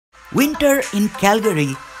Winter in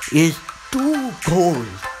Calgary is too cold.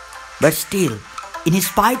 But still, in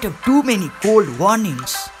spite of too many cold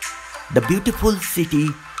warnings, the beautiful city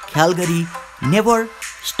Calgary never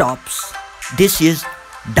stops. This is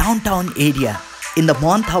downtown area in the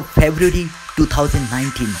month of February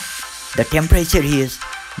 2019. The temperature is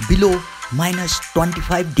below minus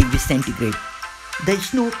 25 degrees centigrade. The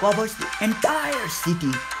snow covers the entire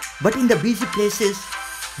city, but in the busy places,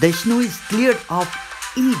 the snow is cleared off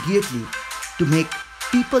immediately to make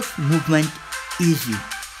people's movement easy.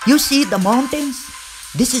 You see the mountains?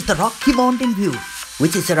 This is the Rocky Mountain view,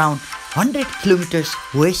 which is around 100 kilometers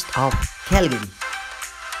west of Calgary.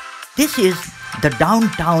 This is the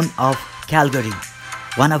downtown of Calgary,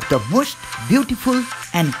 one of the most beautiful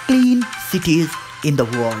and clean cities in the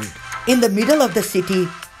world. In the middle of the city,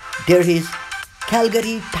 there is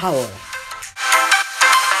Calgary Tower.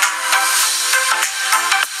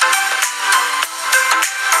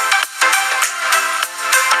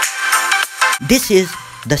 This is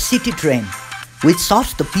the city train, which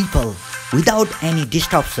serves the people without any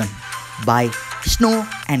disruption by snow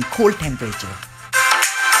and cold temperature.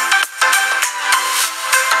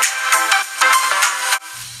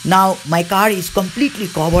 Now my car is completely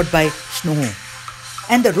covered by snow,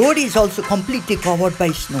 and the road is also completely covered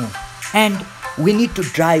by snow, and we need to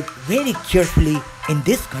drive very carefully in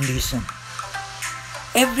this condition.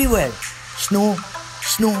 Everywhere snow,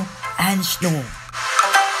 snow and snow.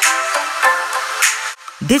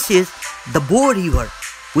 This is the Bow River,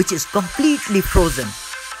 which is completely frozen,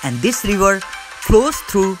 and this river flows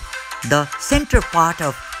through the center part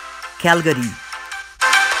of Calgary.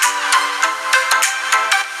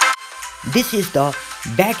 This is the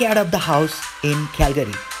backyard of the house in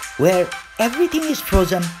Calgary, where everything is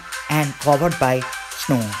frozen and covered by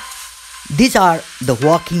snow. These are the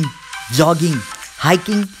walking, jogging,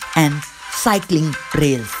 hiking and cycling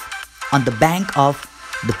trails on the bank of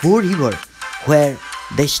the Bow River, where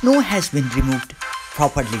the snow has been removed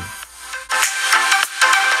properly.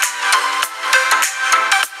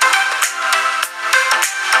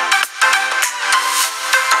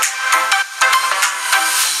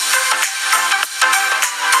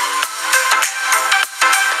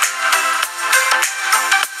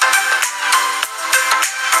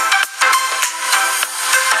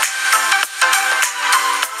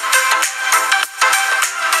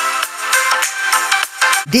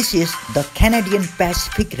 This is the Canadian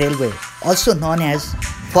Pacific Railway, also known as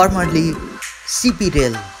formerly CP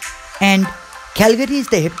Rail, and Calgary is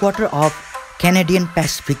the headquarters of Canadian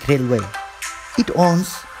Pacific Railway. It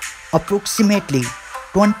owns approximately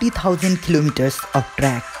 20,000 kilometers of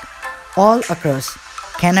track all across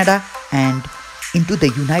Canada and into the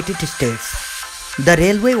United States. The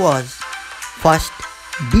railway was first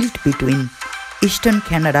built between Eastern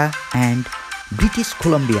Canada and British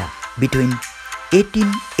Columbia between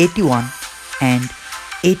 1881 and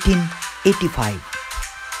 1885.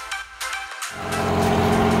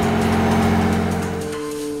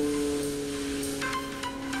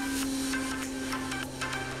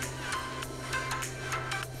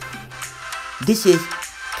 This is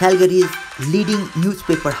Calgary's leading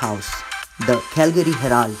newspaper house, the Calgary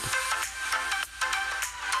Herald.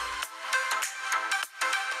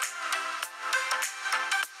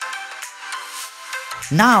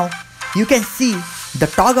 Now you can see the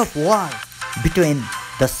tug of war between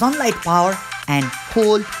the sunlight power and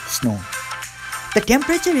cold snow. The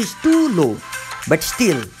temperature is too low, but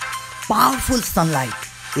still powerful sunlight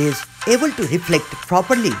is able to reflect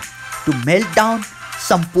properly to melt down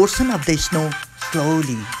some portion of the snow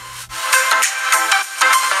slowly.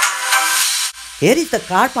 Here is the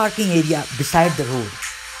car parking area beside the road.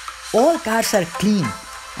 All cars are clean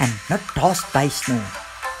and not tossed by snow.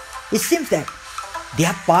 It seems that they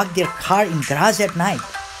have parked their car in garage at night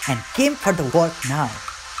and came for the work now.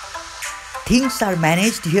 Things are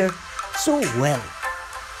managed here so well.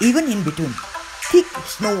 Even in between thick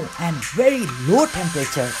snow and very low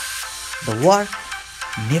temperature, the work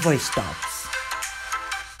never stops.